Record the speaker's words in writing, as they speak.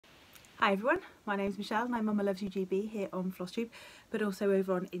Hi everyone, my name is Michelle and I'm Mama Loves You GB here on FlossTube, but also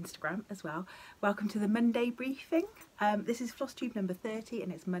over on Instagram as well. Welcome to the Monday briefing. This is FlossTube number 30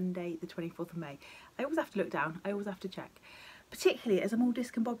 and it's Monday the 24th of May. I always have to look down, I always have to check, particularly as I'm all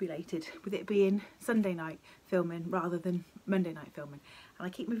discombobulated with it being Sunday night filming rather than Monday night filming. And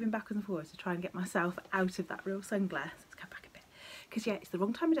I keep moving backwards and forwards to try and get myself out of that real sunglass. Let's go back a bit. Because yeah, it's the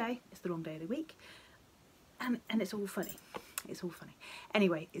wrong time of day, it's the wrong day of the week, and it's all funny. It's all funny.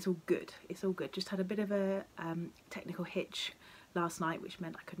 Anyway, it's all good. It's all good. Just had a bit of a technical hitch last night, which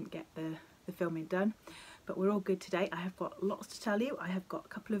meant I couldn't get the filming done. But we're all good today. I have got lots to tell you. I have got a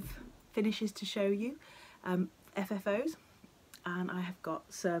couple of finishes to show you, FFOs, and I have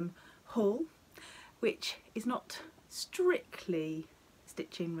got some haul, which is not strictly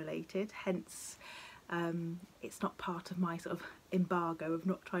stitching related. Hence, it's not part of my sort of embargo of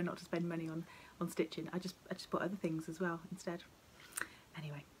trying not to spend money on stitching. I just bought other things as well instead.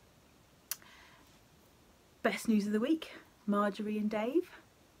 Anyway, best news of the week, Marjorie and Dave,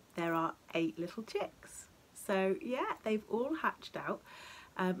 there are 8 little chicks. So yeah, they've all hatched out.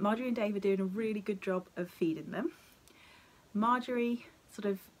 Marjorie and Dave are doing a really good job of feeding them. Marjorie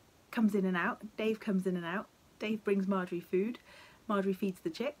sort of comes in and out, Dave comes in and out. Dave brings Marjorie food, Marjorie feeds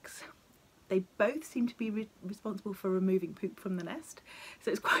the chicks. They both seem to be responsible for removing poop from the nest,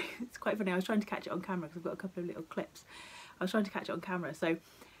 so it's quite funny. I was trying to catch it on camera because I've got a couple of little clips. I was trying to catch it on camera. So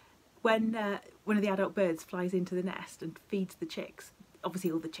when one of the adult birds flies into the nest and feeds the chicks, obviously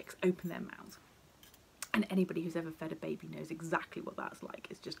all the chicks open their mouths, and anybody who's ever fed a baby knows exactly what that's like.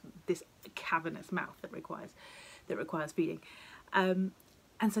 It's just this cavernous mouth that requires feeding, and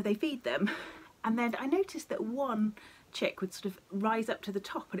so they feed them, and then I noticed that one chick would sort of rise up to the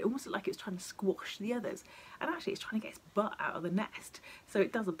top and it almost looked like it was trying to squash the others, and actually it's trying to get its butt out of the nest, so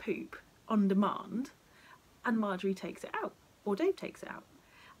it does a poop on demand, and Marjorie takes it out, or Dave takes it out.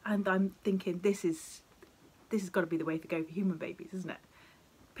 And I'm thinking, this has got to be the way to go for human babies, isn't it?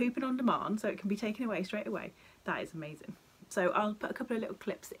 Pooping on demand so it can be taken away straight away. That is amazing. So I'll put a couple of little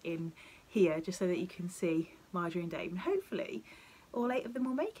clips in here just so that you can see Marjorie and Dave, and hopefully all 8 of them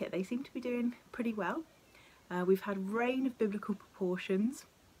will make it. They seem to be doing pretty well. We've had rain of biblical proportions,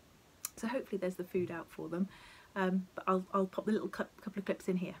 so hopefully there's the food out for them, but I'll pop the little couple of clips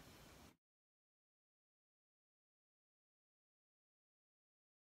in here.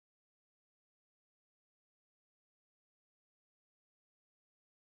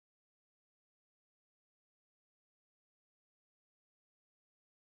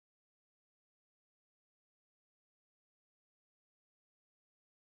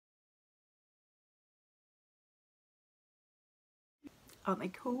 Aren't they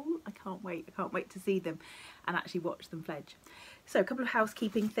cool? I can't wait to see them and actually watch them fledge. So a couple of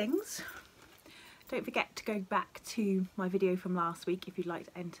housekeeping things. Don't forget to go back to my video from last week if you'd like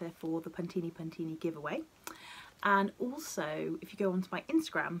to enter for the Puntini Puntini giveaway. And also, if you go onto my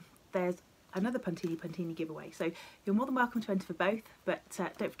Instagram, there's another Puntini Puntini giveaway. So you're more than welcome to enter for both, but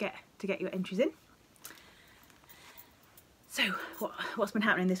don't forget to get your entries in. So what's been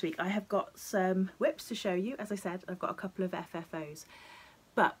happening this week? I have got some whips to show you. As I said, I've got a couple of FFOs.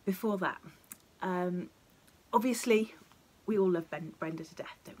 But before that, obviously we all love Brenda to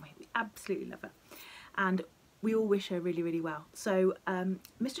death, don't we? We absolutely love her. And we all wish her really, really well. So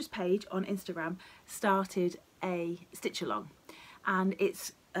Mistress Paige on Instagram started a stitch along, and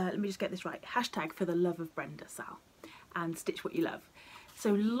it's, let me just get this right, hashtag for the love of Brenda, Sal, and stitch what you love.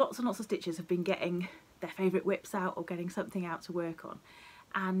 So lots and lots of stitchers have been getting their favourite whips out or getting something out to work on,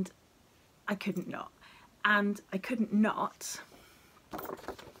 and I couldn't not. And I couldn't not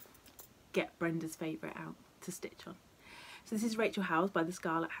get Brenda's favourite out to stitch on. So this is Rachel Howes by the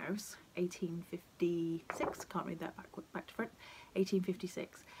Scarlet House, 1856, can't read that back to front,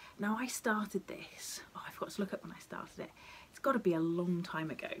 1856. Now I started this, oh I forgot to look up when I started it, it's got to be a long time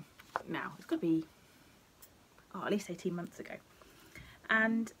ago now, it's got to be at least 18 months ago,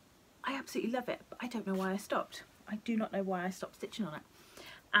 and I absolutely love it, but I don't know why I stopped. I do not know why I stopped stitching on it.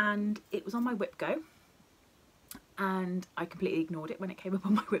 And it was on my Whip Go, and I completely ignored it when it came up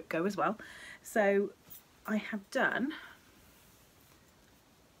on my Whip Go as well. So I have done,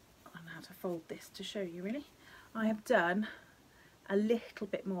 I don't know how to fold this to show you really, I have done a little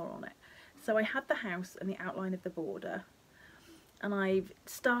bit more on it. So I had the house and the outline of the border, and I've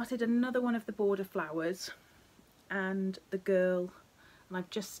started another one of the border flowers and the girl, and I've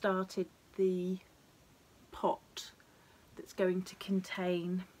just started the pot that's going to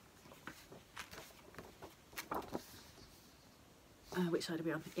contain, which side are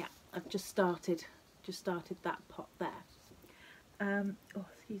we on? Yeah, I've just started that pot there. Oh,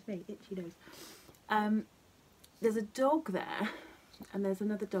 excuse me, itchy nose. There's a dog there and there's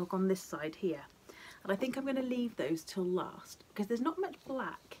another dog on this side here. And I think I'm going to leave those till last because there's not much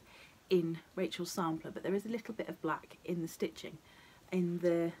black in Rachel's sampler, but there is a little bit of black in the stitching, in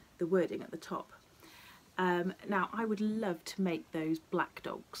the wording at the top. Now I would love to make those black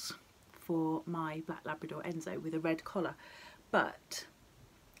dogs for my Black Labrador Enzo with a red collar, but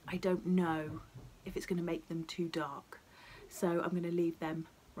I don't know if it's going to make them too dark, so I'm going to leave them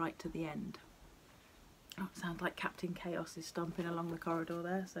right to the end. Oh, it sounds like Captain Chaos is stomping along the corridor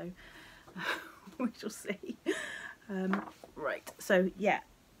there, so we shall see. Right, so yeah,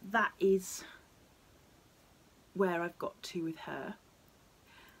 that is where I've got to with her.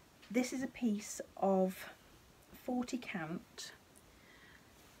 This is a piece of 40 count.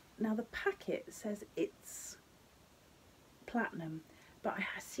 Now the packet says it's platinum, but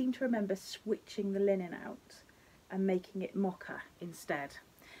I seem to remember switching the linen out and making it mocha instead,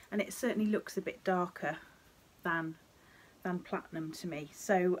 and it certainly looks a bit darker than platinum to me.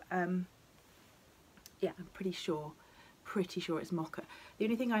 So yeah, I'm pretty sure it's mocha. The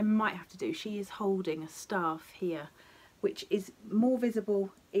only thing I might have to do, she is holding a staff here which is more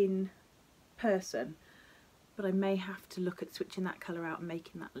visible in person, but I may have to look at switching that colour out and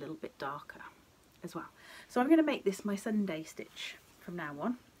making that a little bit darker as well. So I'm going to make this my Sunday stitch from now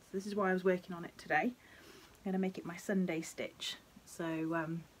on. So this is why I was working on it today. I'm going to make it my Sunday stitch, so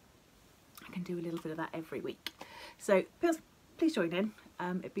I can do a little bit of that every week. So please join in.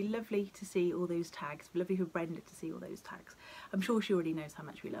 It'd be lovely to see all those tags. It'd be lovely for Brenda to see all those tags. I'm sure she already knows how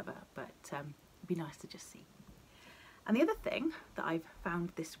much we love her, but it'd be nice to just see. And the other thing that I've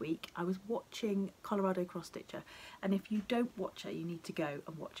found this week, I was watching Colorado Cross Stitcher, and if you don't watch her, you need to go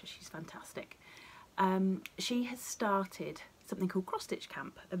and watch her. She's fantastic. She has started something called Cross Stitch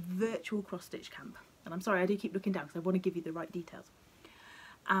Camp, a virtual cross stitch camp. And I'm sorry, I do keep looking down because I want to give you the right details.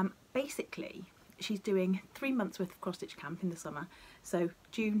 Basically, she's doing 3 months worth of cross stitch camp in the summer, so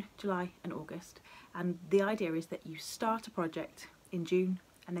June, July and August. And the idea is that you start a project in June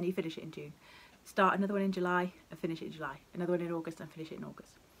and then you finish it in June. Start another one in July and finish it in July, another one in August and finish it in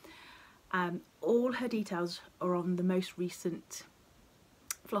August. All her details are on the most recent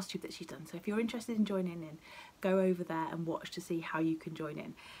FlossTube that she's done, so if you're interested in joining in, go over there and watch to see how you can join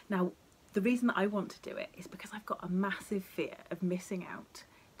in. Now the reason that I want to do it is because I've got a massive fear of missing out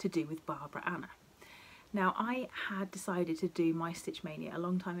to do with Barbara Anna. Now I had decided to do my Stitch Mania a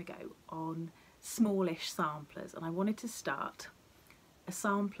long time ago on smallish samplers, and I wanted to start a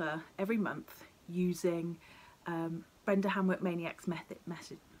sampler every month using Brenda Hamwork Maniac's method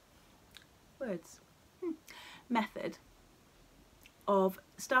of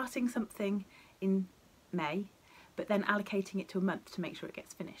starting something in May but then allocating it to a month to make sure it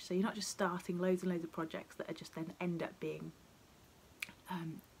gets finished. So you're not just starting loads and loads of projects that are just then end up being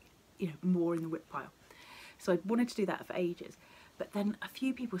you know, more in the whip pile. So I wanted to do that for ages, but then a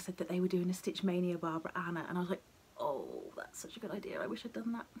few people said that they were doing a Stitch Mania Barbara Anna, and I was like, oh, that's such a good idea, I wish I'd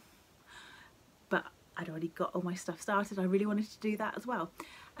done that. But I'd already got all my stuff started. I really wanted to do that as well,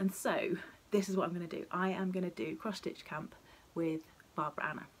 and so this is what I'm going to do. I am going to do cross stitch camp with Barbara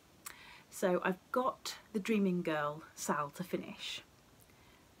Anna. So I've got the Dreaming Girl Sal to finish,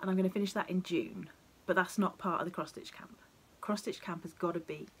 and I'm going to finish that in June, but that's not part of the cross stitch camp. Cross stitch camp has got to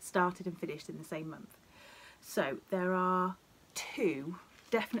be started and finished in the same month. So there are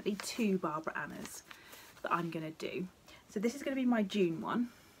definitely two Barbara Annas that I'm going to do. So this is going to be my June one,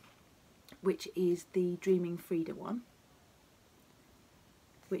 which is the Dreaming Frida one,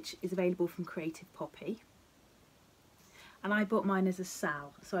 which is available from Creative Poppy. And I bought mine as a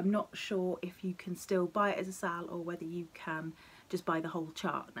Sal, so I'm not sure if you can still buy it as a Sal or whether you can just buy the whole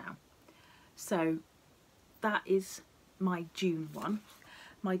chart now. So that is my June one.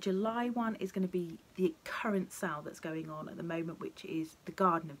 My July one is going to be the current Sal that's going on at the moment, which is the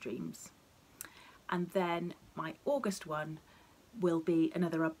Garden of Dreams. And then my August one will be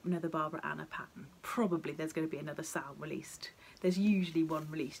another Barbara Anna pattern. Probably there's going to be another Sal released. There's usually one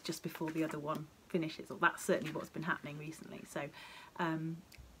released just before the other one finishes, or that's certainly what's been happening recently. So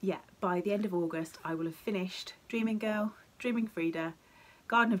yeah, by the end of August I will have finished Dreaming Girl, Dreaming Frida,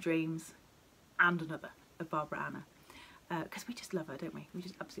 Garden of Dreams and another of Barbara Anna, because we just love her, don't we? We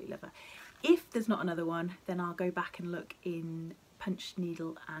just absolutely love her. If there's not another one, then I'll go back and look in Punch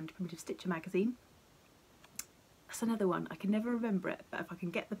Needle and Primitive Stitcher magazine. That's another one, I can never remember it, but if I can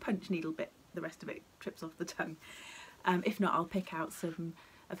get the Punch Needle bit, the rest of it trips off the tongue. If not, I'll pick out some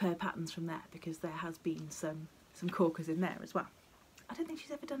of her patterns from there, because there has been some corkers in there as well. I don't think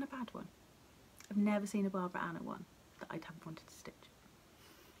she's ever done a bad one. I've never seen a Barbara Anna one that I haven't wanted to stitch.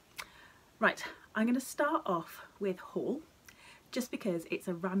 Right, I'm going to start off with haul, just because it's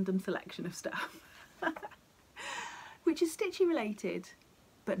a random selection of stuff. which is stitchy related,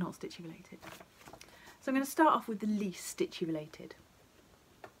 but not stitchy related. So I'm going to start off with the least stitchy related.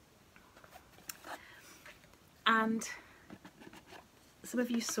 And some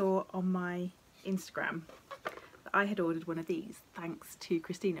of you saw on my Instagram that I had ordered one of these, thanks to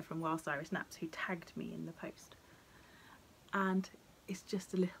Christina from Whilst Iris Naps, who tagged me in the post. And it's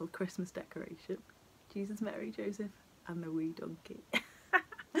just a little Christmas decoration. Jesus, Mary, Joseph and the wee donkey.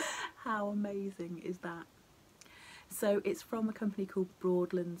 How amazing is that? So it's from a company called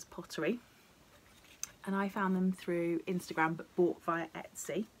Broadlands Pottery, and I found them through Instagram but bought via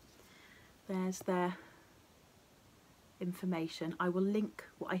Etsy. There's their information. I will link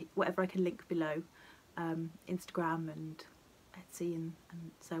whatever I can link below, Instagram and Etsy and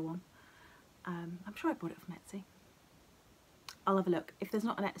so on. I'm sure I bought it from Etsy. I'll have a look. If there's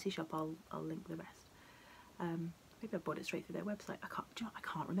not an Etsy shop, I'll link the rest. Maybe I bought it straight through their website. I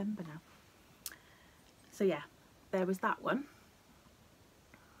can't remember now. So yeah, there was that one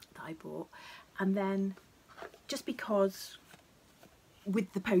that I bought, and then just because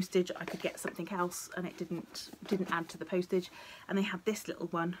with the postage I could get something else and it didn't add to the postage, and they had this little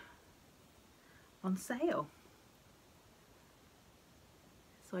one on sale,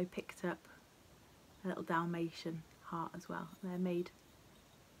 so I picked up a little Dalmatian heart as well. They're made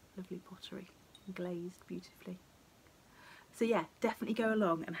lovely pottery, glazed beautifully. So yeah, definitely go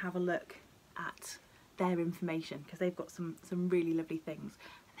along and have a look at their information, because they've got some really lovely things,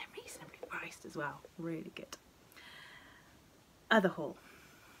 and they're reasonably priced as well. Really good. Other haul.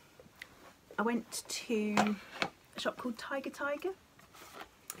 I went to a shop called Tiger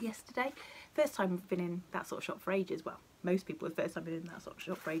yesterday. First time I've been in that sort of shop for ages. Well, most people have first time been in that sort of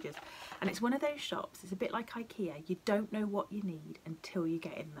shop for ages. And it's one of those shops, it's a bit like IKEA, you don't know what you need until you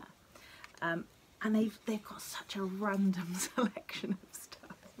get in there. And they've got such a random selection of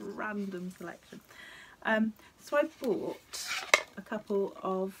stuff. Random selection. So I bought a couple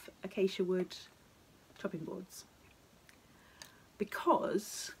of acacia wood chopping boards,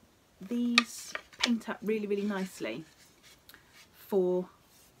 because these paint up really, really nicely to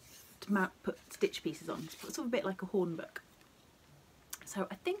put stitch pieces on. It's sort of a bit like a hornbook. So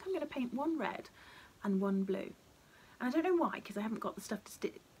I think I'm going to paint one red and one blue. And I don't know why, because I haven't got the stuff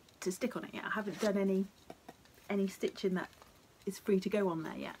to stick on it yet. I haven't done any stitching that is free to go on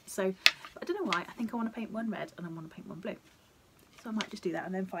there yet. So I don't know why, I think I want to paint one red and I want to paint one blue. So I might just do that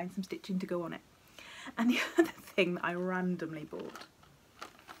and then find some stitching to go on it. And the other thing that I randomly bought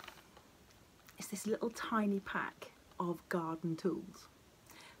is this little tiny pack of garden tools,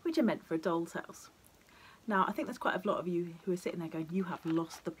 which are meant for a doll's house. Now I think there's quite a lot of you who are sitting there going, you have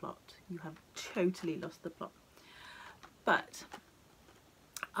lost the plot. You have totally lost the plot. But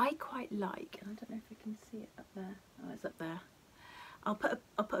I quite like, and I don't know if I can see it up there. Oh, it's up there. I'll put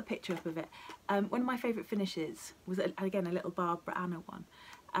a picture up of it. One of my favourite finishes was, again, a little Barbara Anna one.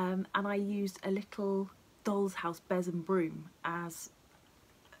 And I used a little doll's house besom broom as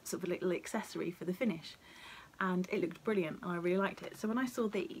sort of a little accessory for the finish. And it looked brilliant and I really liked it. So when I saw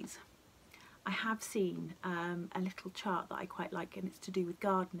these, I have seen a little chart that I quite like, and it's to do with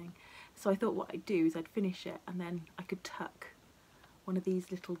gardening. So I thought what I'd do is I'd finish it and then I could tuck one of these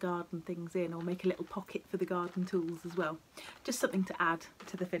little garden things in, or make a little pocket for the garden tools as well. Just something to add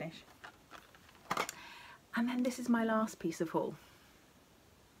to the finish. And then this is my last piece of haul.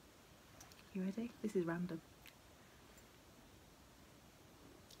 You ready? This is random.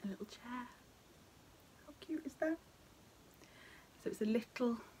 A little chair. How cute is that? So it's a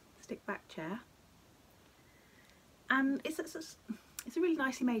little stick back chair. And it's a really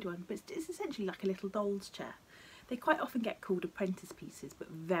nicely made one, but it's essentially like a little doll's chair. They quite often get called apprentice pieces, but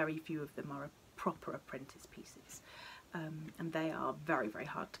very few of them are proper apprentice pieces. And they are very, very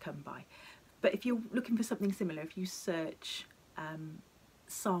hard to come by. But if you're looking for something similar, if you search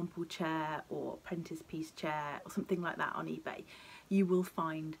sample chair or apprentice piece chair or something like that on eBay, you will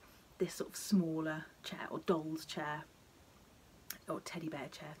find this sort of smaller chair, or doll's chair, or teddy bear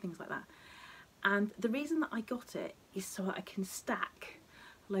chair, things like that. And the reason that I got it is so that I can stack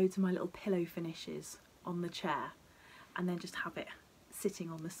loads of my little pillow finishes on the chair and then just have it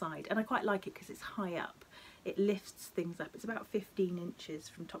sitting on the side. And I quite like it because it's high up. It lifts things up. It's about 15 inches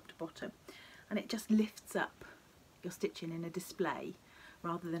from top to bottom, and it just lifts up your stitching in a display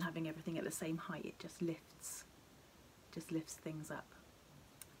rather than having everything at the same height. It just lifts things up.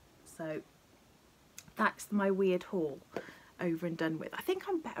 So that's my weird haul over and done with. I think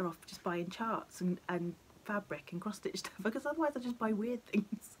I'm better off just buying charts and fabric and cross stitch stuff, because otherwise I just buy weird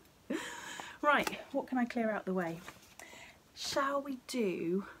things. Right, what can I clear out the way? Shall we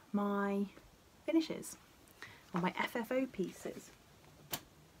do my finishes, or my FFO pieces?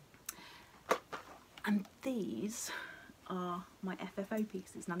 And these are my FFO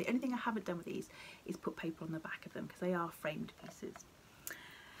pieces. Now the only thing I haven't done with these is put paper on the back of them because they are framed pieces.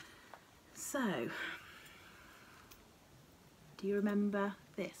 So, do you remember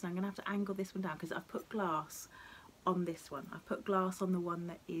this? I'm going to have to angle this one down because I've put glass on this one. I've put glass on the one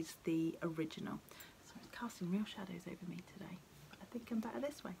that is the original. So it's casting real shadows over me today. I think I'm better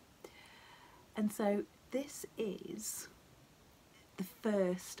this way. And so this is the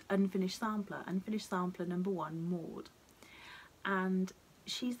first unfinished sampler number 1, Maude. And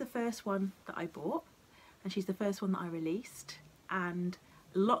she's the first one that I bought, and she's the first one that I released, and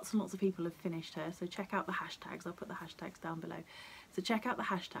lots and lots of people have finished her, so check out the hashtags. I'll put the hashtags down below. So check out the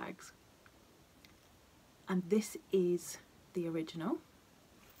hashtags. And this is the original.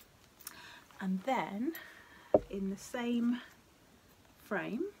 And then in the same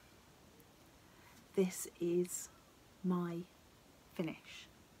frame, this is my finish.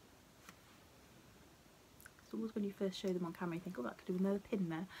 It's always when you first show them on camera you think, oh, that could have been another pin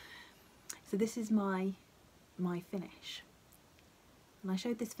there. So this is my finish. And I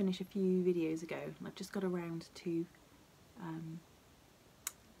showed this finish a few videos ago, and I've just got around to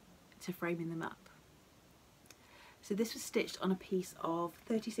framing them up. So this was stitched on a piece of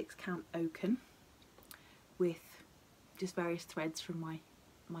 36 count oaken with just various threads from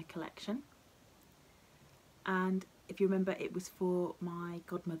my collection. And if you remember, it was for my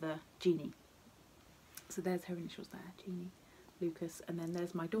godmother Jeannie. So there's her initials there, Jeannie, Lucas, and then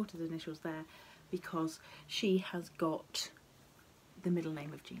there's my daughter's initials there because she has got the middle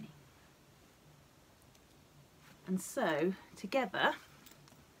name of Jeannie. And so together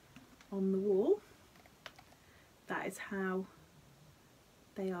on the wall, that is how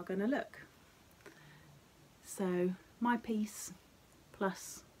they are going to look. So my piece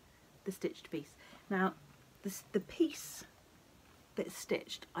plus the stitched piece. Now the piece that's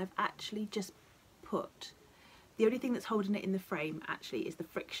stitched, I've actually just put, the only thing that's holding it in the frame actually is the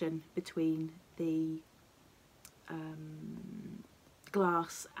friction between the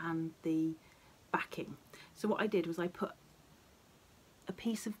glass and the backing. So what I did was I put a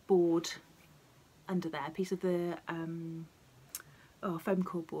piece of board under there, a piece of the foam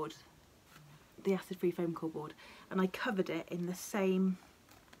core board, the acid-free foam core board, and I covered it in the same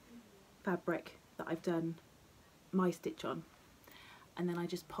fabric that I've done my stitch on, and then I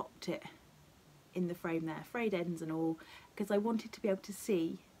just popped it in the frame there, frayed ends and all, because I wanted to be able to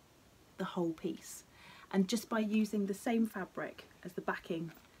see the whole piece. And just by using the same fabric as the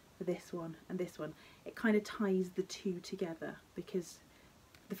backing for this one and this one, it kind of ties the two together, because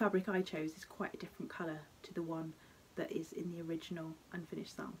the fabric I chose is quite a different colour to the one that is in the original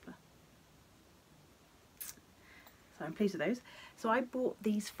unfinished sampler. So I'm pleased with those. So I bought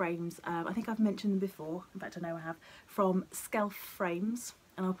these frames, I think I've mentioned them before, in fact I know I have, from Skelf Frames,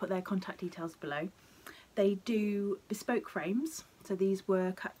 and I'll put their contact details below. They do bespoke frames, so these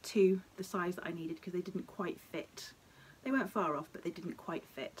were cut to the size that I needed because they didn't quite fit. They weren't far off, but they didn't quite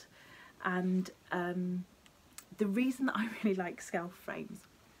fit. And the reason that I really like Skelf Frames,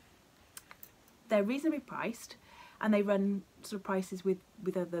 they're reasonably priced, and they run sort of prices with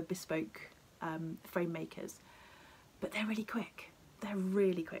other bespoke frame makers, but they're really quick. They're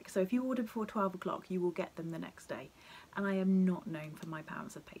really quick. So if you order before 12 o'clock, you will get them the next day. And I am not known for my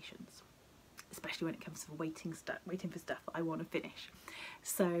powers of patience, especially when it comes to waiting for stuff that I want to finish.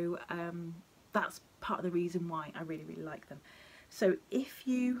 So that's part of the reason why I really, really like them. So if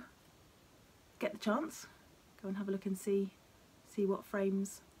you get the chance, go and have a look and see what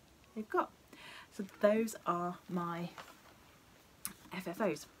frames they've got. So those are my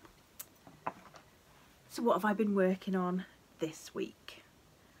FFOs. So what have I been working on this week?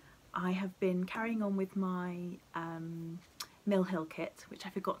 I have been carrying on with my Mill Hill kit, which I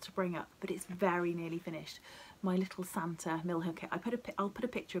forgot to bring up, but it's very nearly finished. My little Santa Mill Hill kit. I'll put a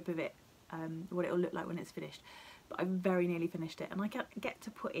picture up of it, what it'll look like when it's finished. But I've very nearly finished it, and I get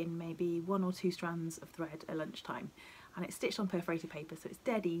to put in maybe 1 or 2 strands of thread at lunchtime, and it's stitched on perforated paper, so it's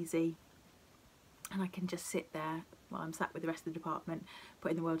dead easy. And I can just sit there while I'm sat with the rest of the department,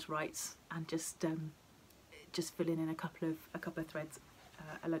 putting the world to rights, and just filling in a couple of threads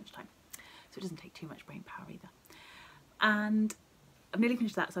at lunchtime. So it doesn't take too much brain power either. And I've nearly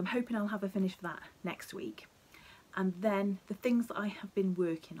finished that, so I'm hoping I'll have a finish for that next week. And then the things that I have been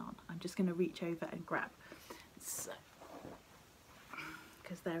working on, I'm just going to reach over and grab, so,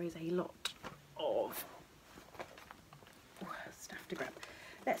 because there is a lot of stuff to grab.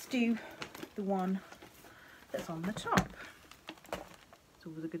 Let's do the one that's on the top. It's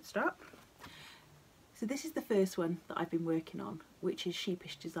always a good start. So this is the first one that I've been working on, which is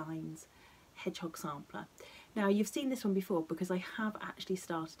Sheepish Designs Hedgehog Sampler. Now you've seen this one before because I have actually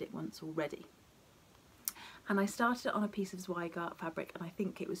started it once already. and I started it on a piece of Zweigart fabric and I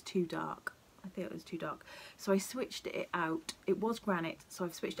think it was too dark. So I switched it out. It was granite, so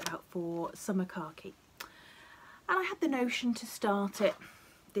I've switched it out for summer khaki. And I had the notion to start it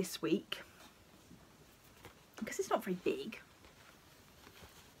this week because it's not very big.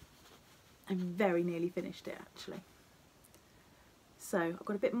 I very nearly finished it actually. So I've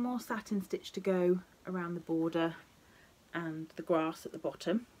got a bit more satin stitch to go around the border and the grass at the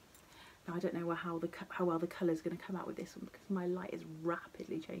bottom. Now I don't know how well the colour is going to come out with this one because my light is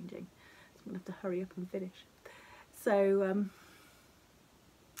rapidly changing. So I'm going to have to hurry up and finish. So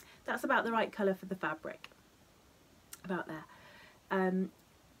that's about the right colour for the fabric. About there.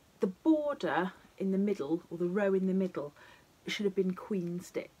 The border in the middle, or the row in the middle, should have been queen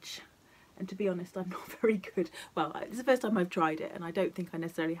stitch. And to be honest, I'm not very good. Well, it's the first time I've tried it and I don't think I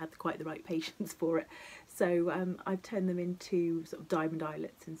necessarily had quite the right patience for it. So I've turned them into sort of diamond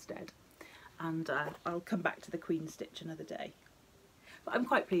eyelets instead. And I'll come back to the queen stitch another day. But I'm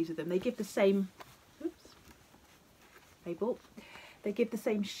quite pleased with them. They give the same, oops, label. They give the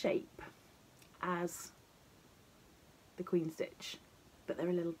same shape as the queen stitch, but they're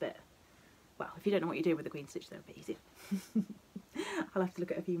a little bit, well, if you don't know what you're doing with the queen stitch, they're a bit easier. I'll have to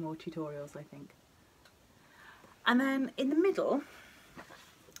look at a few more tutorials, I think. And then in the middle,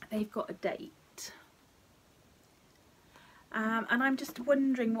 they've got a date. And I'm just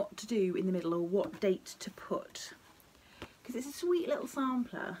wondering what to do in the middle, or what date to put. Because it's a sweet little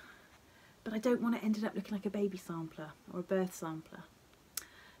sampler, but I don't want it ended up looking like a baby sampler or a birth sampler.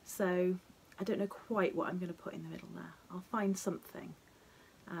 So I don't know quite what I'm going to put in the middle there. I'll find something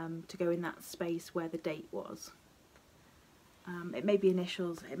to go in that space where the date was. It may be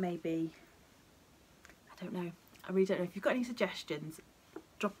initials, it may be, I don't know. I really don't know. If you've got any suggestions,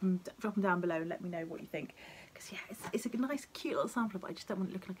 drop them down below and let me know what you think. Because yeah, it's a nice cute little sampler, but I just don't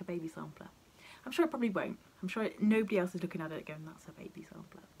want it looking like a baby sampler. I'm sure it probably won't. I'm sure nobody else is looking at it going, that's a baby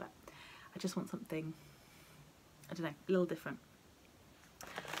sampler. But I just want something, I don't know, a little different.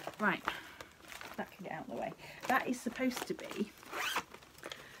 Right, that can get out of the way. That is supposed to be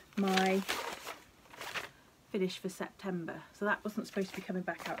my finish for September. So that wasn't supposed to be coming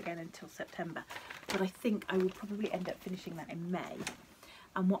back out again until September. But I think I will probably end up finishing that in May.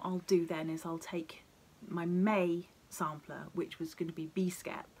 And what I'll do then is I'll take my May sampler, which was going to be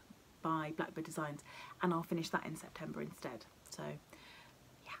B-Skep by Blackbird Designs, and I'll finish that in September instead. So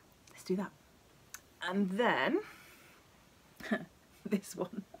yeah, let's do that. And then this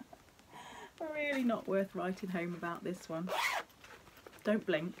one. Really not worth writing home about this one. Don't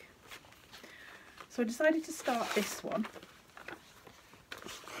blink. So I decided to start this one,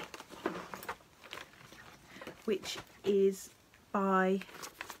 which is by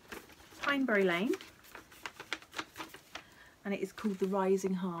Pineberry Lane, and it is called The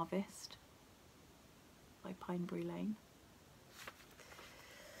Rising Harvest by Pineberry Lane.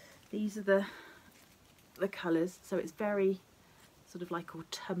 These are the colours, so it's very sort of like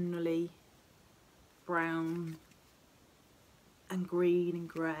autumnally brown and green and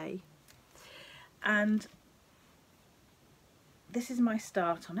grey. And this is my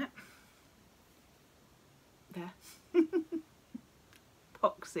start on it. There.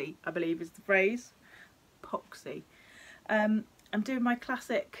 Poxy, I believe is the phrase. Poxy. I'm doing my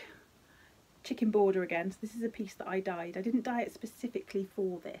classic chicken border again. So this is a piece that I dyed. I didn't dye it specifically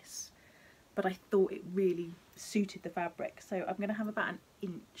for this, but I thought it really suited the fabric. So I'm going to have about an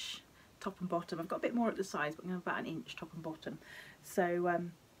inch top and bottom. I've got a bit more at the sides, but I'm going to have about an inch top and bottom. So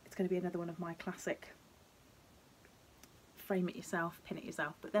it's going to be another one of my classic frame it yourself, pin it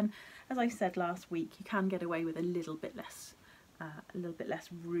yourself. But then, as I said last week, you can get away with a little bit less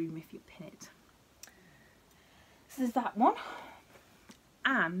room if you pin it. So there's that one,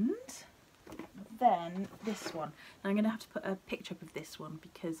 and then this one. Now I'm going to have to put a picture up of this one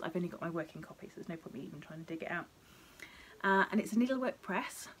because I've only got my working copy, so there's no point me even trying to dig it out. And it's a needlework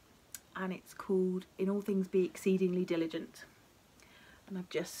press, and it's called In All Things Be Exceedingly Diligent. And I've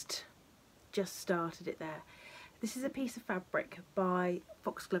just started it there. This is a piece of fabric by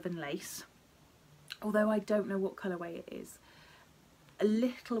Foxglove and Lace, although I don't know what colourway it is. A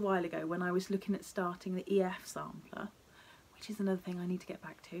little while ago, when I was looking at starting the EF sampler, which is another thing I need to get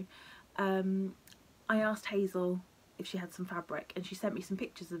back to, I asked Hazel if she had some fabric, and she sent me some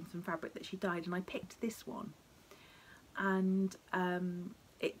pictures of some fabric that she dyed, and I picked this one, and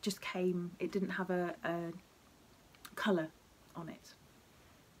it just came, it didn't have a colour on it.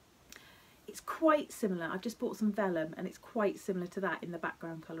 It's quite similar. I've just bought some vellum, and it's quite similar to that in the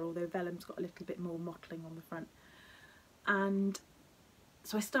background colour, although vellum's got a little bit more mottling on the front. And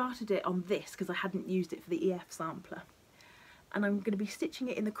so I started it on this because I hadn't used it for the EF sampler, and I'm going to be stitching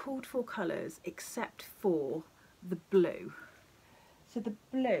it in the called for colours except for the blue. So the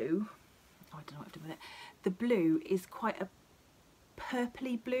blue, oh, I don't know what I've done with it. The blue is quite a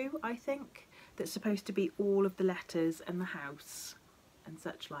purpley blue, I think, that's supposed to be all of the letters and the house and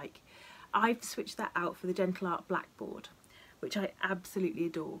such like. I've switched that out for the Gentle Art Blackboard, which I absolutely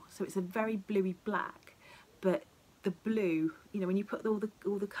adore. So it's a very bluey black, but the blue, you know, when you put all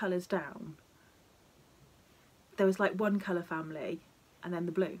the colours down, there was like one colour family and then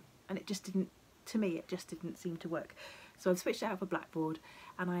the blue, and it just didn't, to me, it just didn't seem to work. So I've switched it out for Blackboard,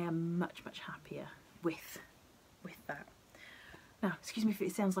 and I am much happier with that. Now, excuse me if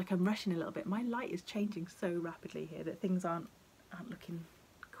it sounds like I'm rushing a little bit. My light is changing so rapidly here that things aren't looking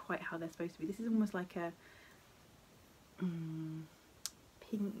quite how they're supposed to be. This is almost like a pink,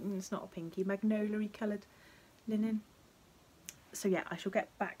 it's not a pinky, magnolia-y coloured linen. So yeah, I shall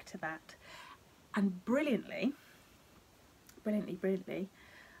get back to that. And brilliantly,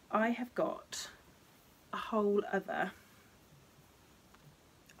 I have got a whole other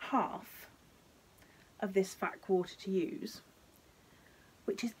half of this fat quarter to use,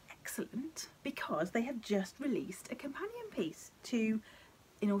 which is excellent because they have just released a companion piece to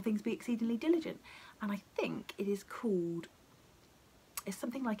In All Things Be Exceedingly Diligent, and I think it is called, it's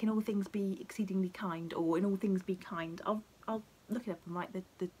something like In All Things Be Exceedingly Kind, or In All Things Be Kind. I'll look it up and write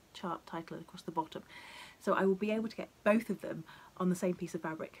the chart title across the bottom. So I will be able to get both of them on the same piece of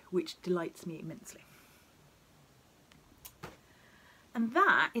fabric, which delights me immensely. And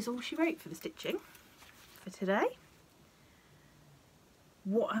that is all she wrote for the stitching for today.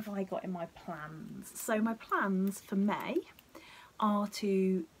 What have I got in my plans? So my plans for May are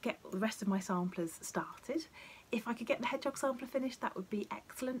to get the rest of my samplers started. If I could get the hedgehog sampler finished, that would be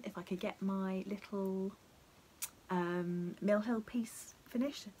excellent. If I could get my little Mill Hill piece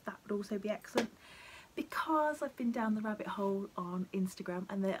finished, that would also be excellent. Because I've been down the rabbit hole on Instagram,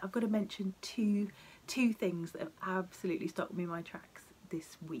 and I've got to mention two things that have absolutely stopped me in my tracks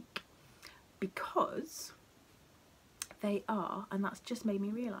this week, because they are, and that's just made me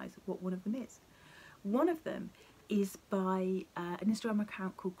realise what one of them is. One of them is by an Instagram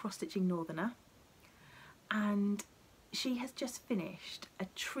account called Cross Stitching Northerner, and she has just finished a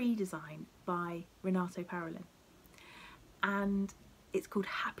tree design by Renato Parolin, and it's called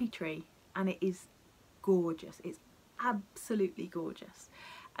Happy Tree, and it is gorgeous. It's absolutely gorgeous.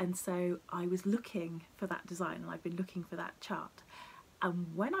 And so I was looking for that design, and I've been looking for that chart, and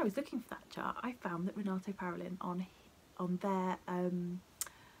when I was looking for that chart, I found that Renato Parolin on their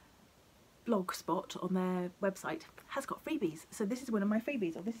blog spot on their website has got freebies. So this is one of my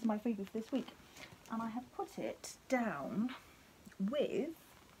freebies, or this is my freebie for this week, and I have put it down with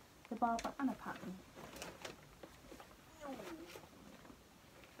the Barbara Anna pattern.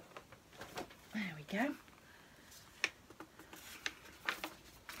 There we go.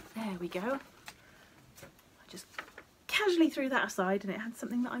 There we go. I just casually threw that aside, and it had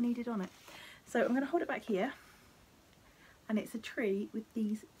something that I needed on it. So I'm going to hold it back here, and it's a tree with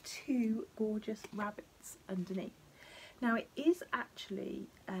these two gorgeous rabbits underneath. Now it is actually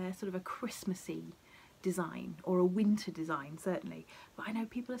sort of a Christmassy design, or a winter design certainly, but I know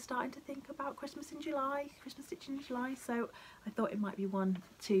people are starting to think about Christmas in July, Christmas stitching in July, so I thought it might be one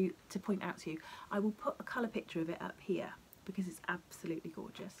to point out to you. I will put a colour picture of it up here because it's absolutely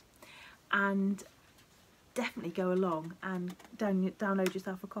gorgeous, and definitely go along and download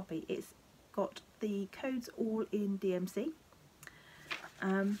yourself a copy. It's got the codes all in DMC,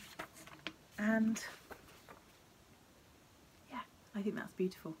 and yeah, I think that's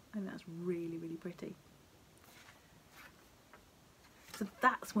beautiful. I think that's really pretty. So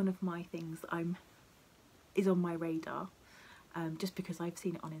that's one of my things that is on my radar, just because I've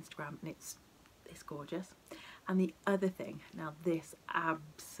seen it on Instagram and it's gorgeous. And the other thing, now this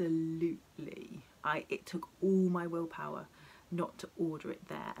absolutely, it took all my willpower not to order it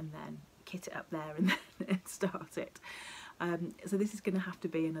there and then kit it up there and then start it. So this is going to have to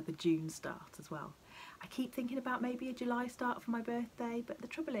be another June start as well. I keep thinking about maybe a July start for my birthday, but the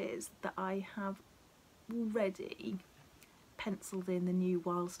trouble is that I have already penciled in the new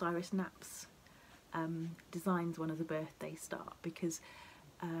Wild Iris Naps designs one as a birthday start, because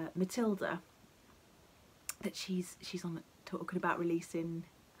Matilda, that she's on talking about releasing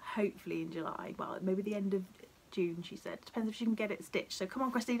hopefully in July, well maybe the end of June she said, depends if she can get it stitched, so come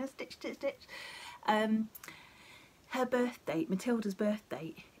on Christina, stitch. Her birthday, Matilda's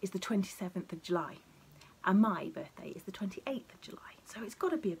birthday, is the 27th of July, and my birthday is the 28th of July, so it's got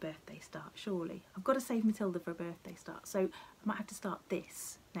to be a birthday start surely. I've got to save Matilda for a birthday start, so I might have to start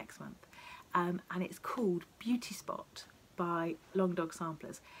this next month, and it's called Beauty Spot by Long Dog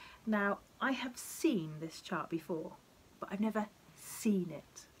Samplers. Now I have seen this chart before, but I've never seen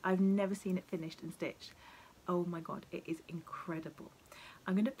it. I've never seen it finished and stitched. Oh my god, it is incredible.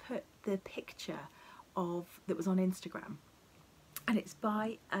 I'm going to put the picture that was on Instagram, and it's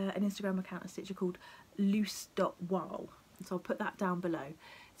by an Instagram account, a stitcher called loose.wall. So I'll put that down below.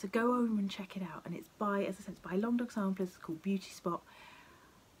 So go over and check it out. And it's by, as I said, it's by Long Dog Samplers. It's called Beauty Spot.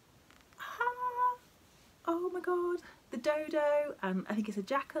 Ah, oh my god, the dodo, and I think it's a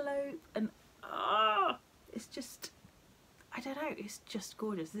jackalope, and it's just, I don't know, it's just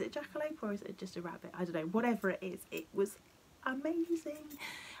gorgeous. Is it a jackalope or is it just a rabbit? I don't know. Whatever it is, it was amazing.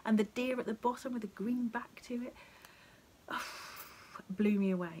 And the deer at the bottom with the green back to it, blew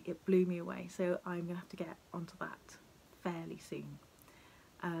me away. It blew me away. So I'm gonna have to get onto that fairly soon.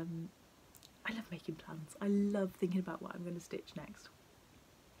 I love making plans. I love thinking about what I'm going to stitch next.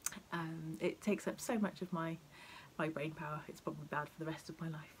 It takes up so much of my brain power. It's probably bad for the rest of my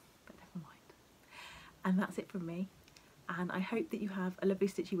life, but never mind. And that's it from me. And I hope that you have a lovely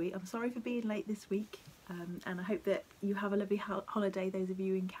stitchy week. I'm sorry for being late this week, and I hope that you have a lovely holiday, those of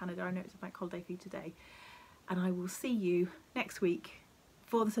you in Canada. I know it's a bank holiday for you today. And I will see you next week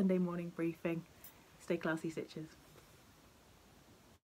for the Sunday morning briefing. Stay classy, stitchers.